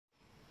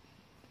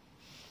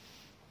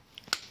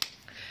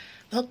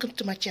Welcome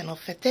to my channel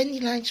Fat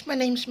Dandelions. My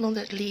name is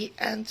Mildred Lee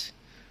and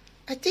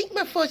I think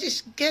my voice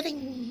is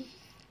getting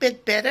a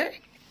bit better.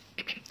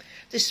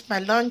 This is my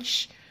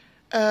lunch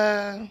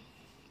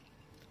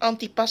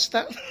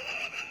antipasta.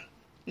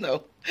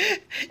 No,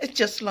 it's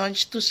just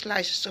lunch, 2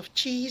 slices of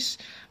cheese.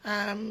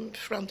 In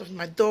front of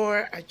my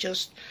door I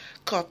just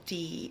caught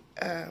the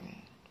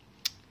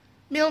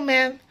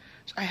mailman.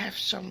 So I have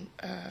some,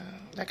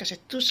 like I said,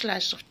 2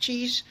 slices of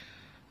cheese,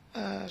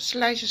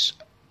 slices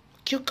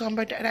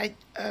cucumber that I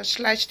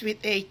sliced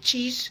with a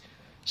cheese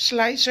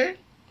slicer,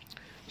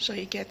 so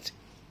you get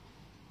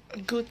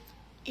good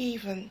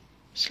even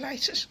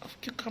slices of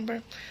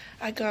cucumber.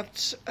 I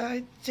got,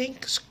 I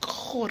think,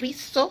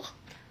 chorizo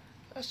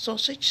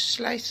sausage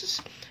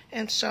slices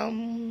and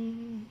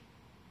some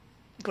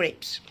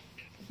grapes,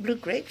 blue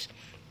grapes.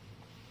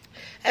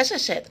 As I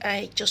said,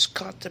 I just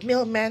caught the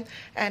mailman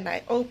and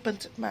I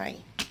opened my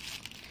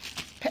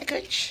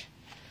package.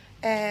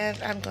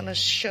 And I'm gonna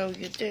show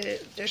you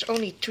there's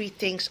only 3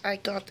 things. I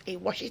got a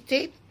washi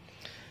tape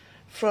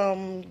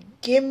from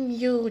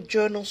Gimue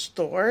journal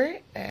store.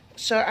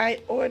 So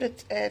I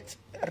ordered at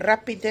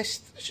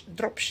Rapidest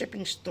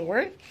dropshipping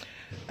store.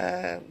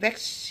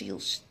 Wax seal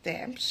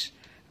stamps.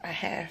 I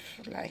have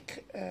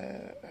like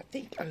I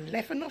think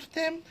 11 of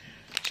them.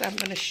 So I'm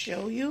gonna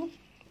show you.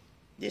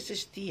 This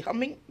is the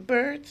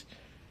hummingbird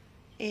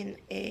in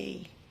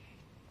a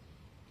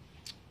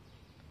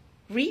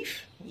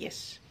wreath.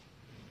 Yes.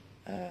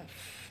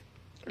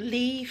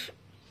 Leaf,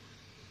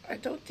 I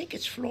don't think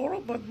it's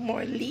floral, but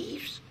more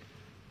leaves,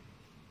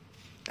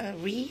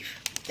 wreath.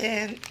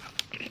 Then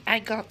I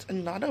got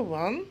another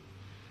one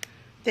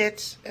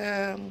that's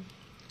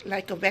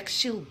like a wax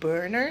seal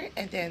burner,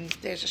 and then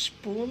there's a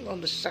spoon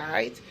on the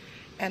side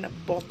and a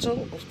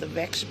bottle of the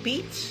wax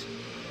beads.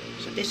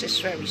 So this is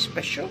very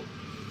special.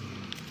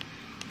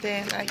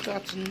 Then I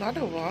got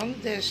another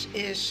one. This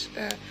is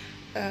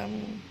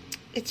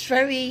it's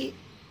very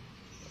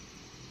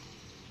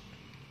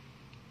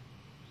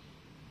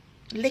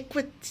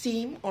liquid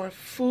theme or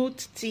food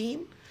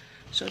theme.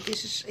 So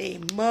this is a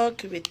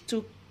mug with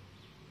 2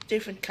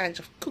 different kinds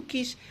of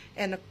cookies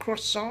and a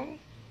croissant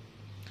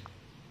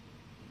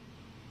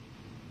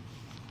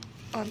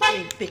on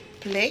a big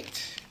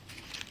plate.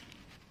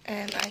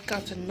 And I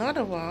got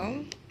another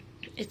one.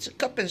 It's a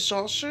cup and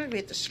saucer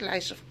with a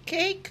slice of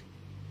cake.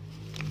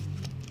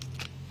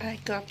 I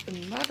got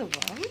another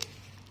one.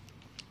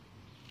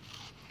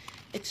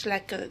 It's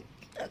like a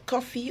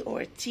coffee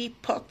or a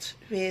teapot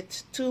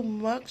with 2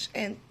 mugs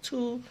and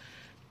 2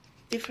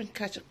 different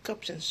kinds of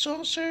cups and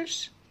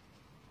saucers.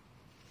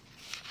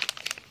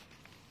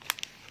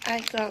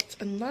 I got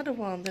another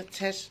one that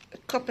has a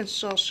cup and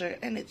saucer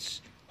and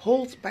it's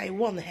held by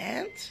one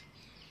hand.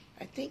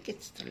 I think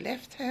it's the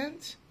left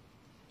hand.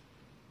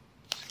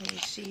 So we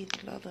see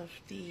a lot of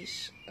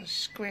these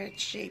square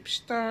shaped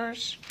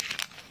stars.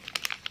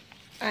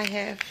 I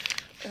have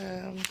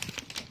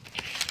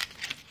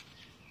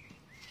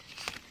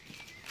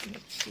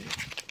let's see.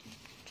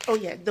 Oh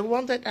yeah, the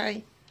one that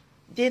I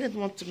didn't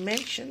want to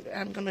mention,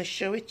 I'm gonna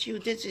show it to you.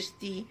 This is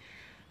the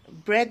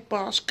bread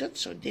basket,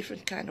 so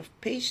different kind of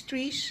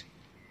pastries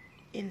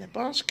in the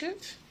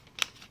basket.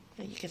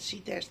 And you can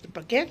see there's the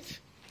baguette.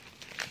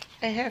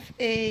 I have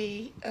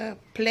a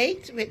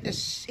plate with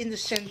this in the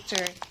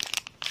center,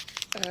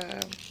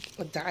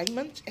 a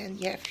diamond, and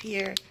you have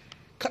here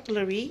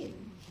cutlery.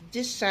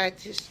 This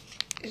side is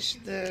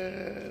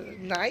the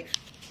knife.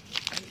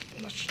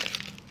 I'm not sure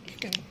you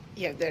can.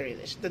 Yeah, there it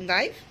is, the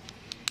knife,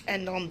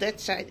 and on that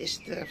side is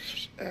the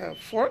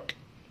fork.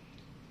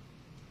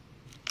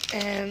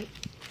 And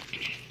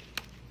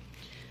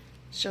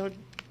so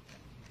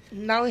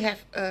now we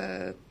have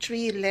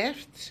 3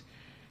 left.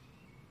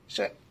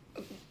 So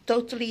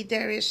totally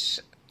there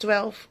is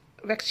 12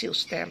 wax seal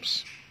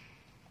stamps.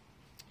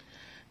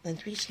 And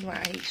the reason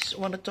why I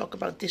want to talk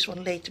about this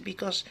one later,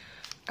 because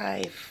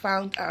I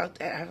found out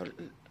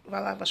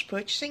while I was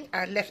purchasing,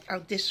 I left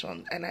out this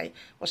one, and I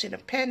was in a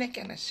panic,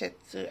 and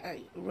I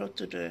wrote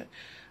to the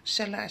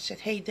seller. I said,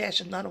 hey,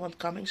 there's another one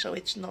coming, so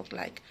it's not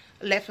like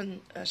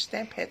 11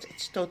 stamp heads,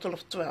 it's total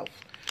of 12.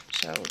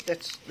 So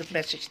that's the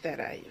message that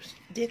I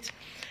did.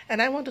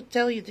 And I want to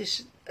tell you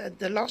this,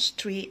 the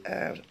last 3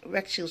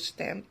 wax seal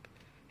stamp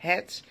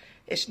heads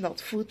is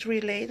not food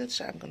related,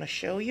 so I'm going to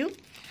show you.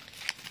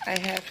 I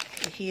have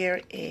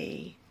here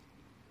a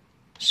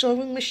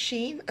sewing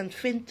machine, a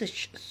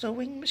vintage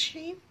sewing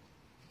machine,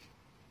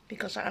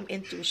 because I'm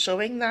into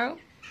sewing now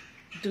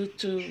due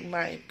to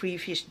my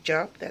previous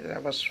job that I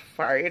was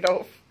fired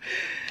of.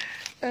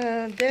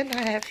 Then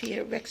I have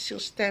here a wax seal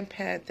stamp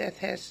head that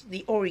has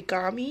the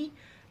origami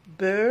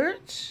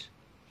birds.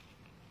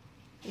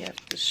 You have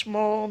the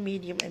small,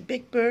 medium and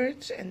big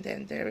birds, and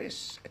then there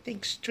is, I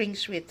think,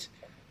 strings with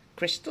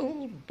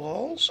crystal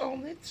balls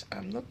on it.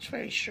 I'm not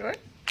very sure.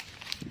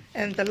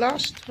 And the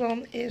last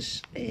one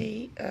is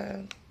a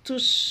 2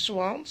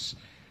 swans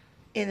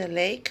in a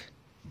lake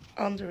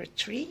under a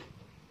tree.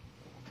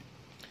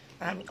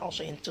 I'm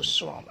also into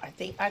swan. I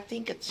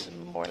think it's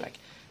more like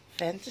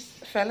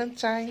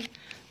Valentine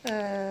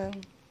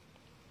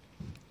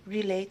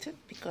related,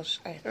 because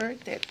I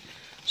heard that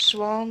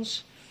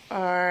swans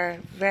are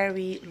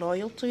very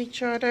loyal to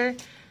each other,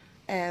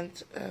 and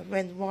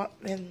when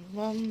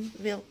one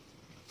will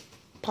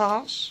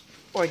pass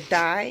or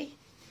die,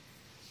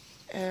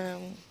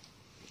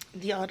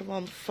 the other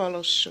one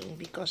follows soon,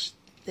 because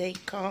they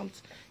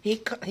can't,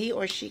 he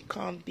or she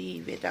can't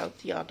be without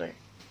the other.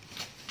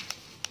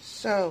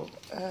 So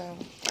I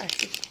have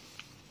to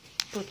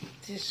put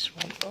this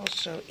one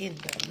also in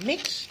the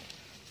mix.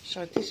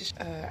 So this is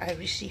I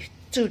received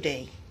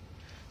today.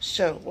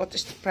 So what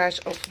is the price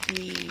of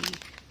the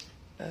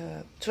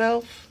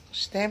 12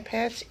 stamp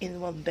heads in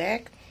one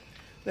bag?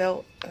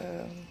 Well,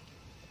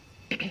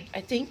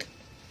 I think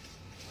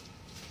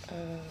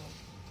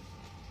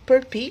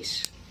per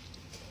piece,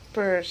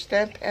 per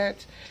stamp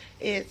head,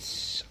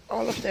 it's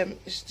all of them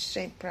is the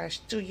same price,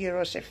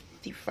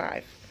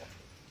 €2.75.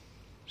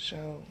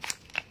 So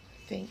I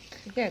think,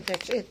 yeah,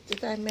 that's it.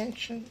 Did I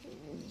mention?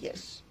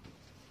 Yes.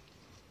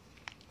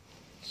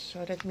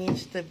 So that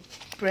means the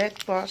bread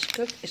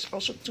basket is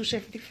also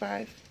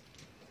 €2.75.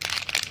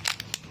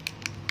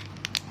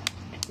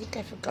 I think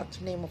I forgot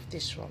the name of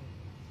this one.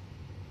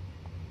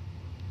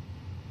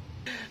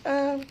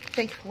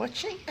 Thank you for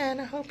watching, and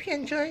I hope you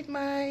enjoyed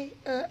my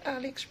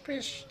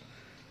AliExpress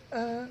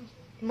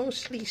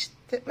mostly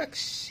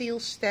wax seal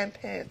stamp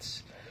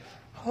heads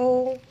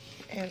haul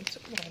and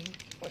one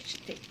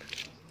washi tape.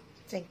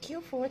 Thank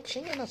you for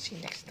watching, and I'll see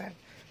you next time.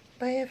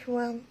 Bye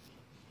everyone.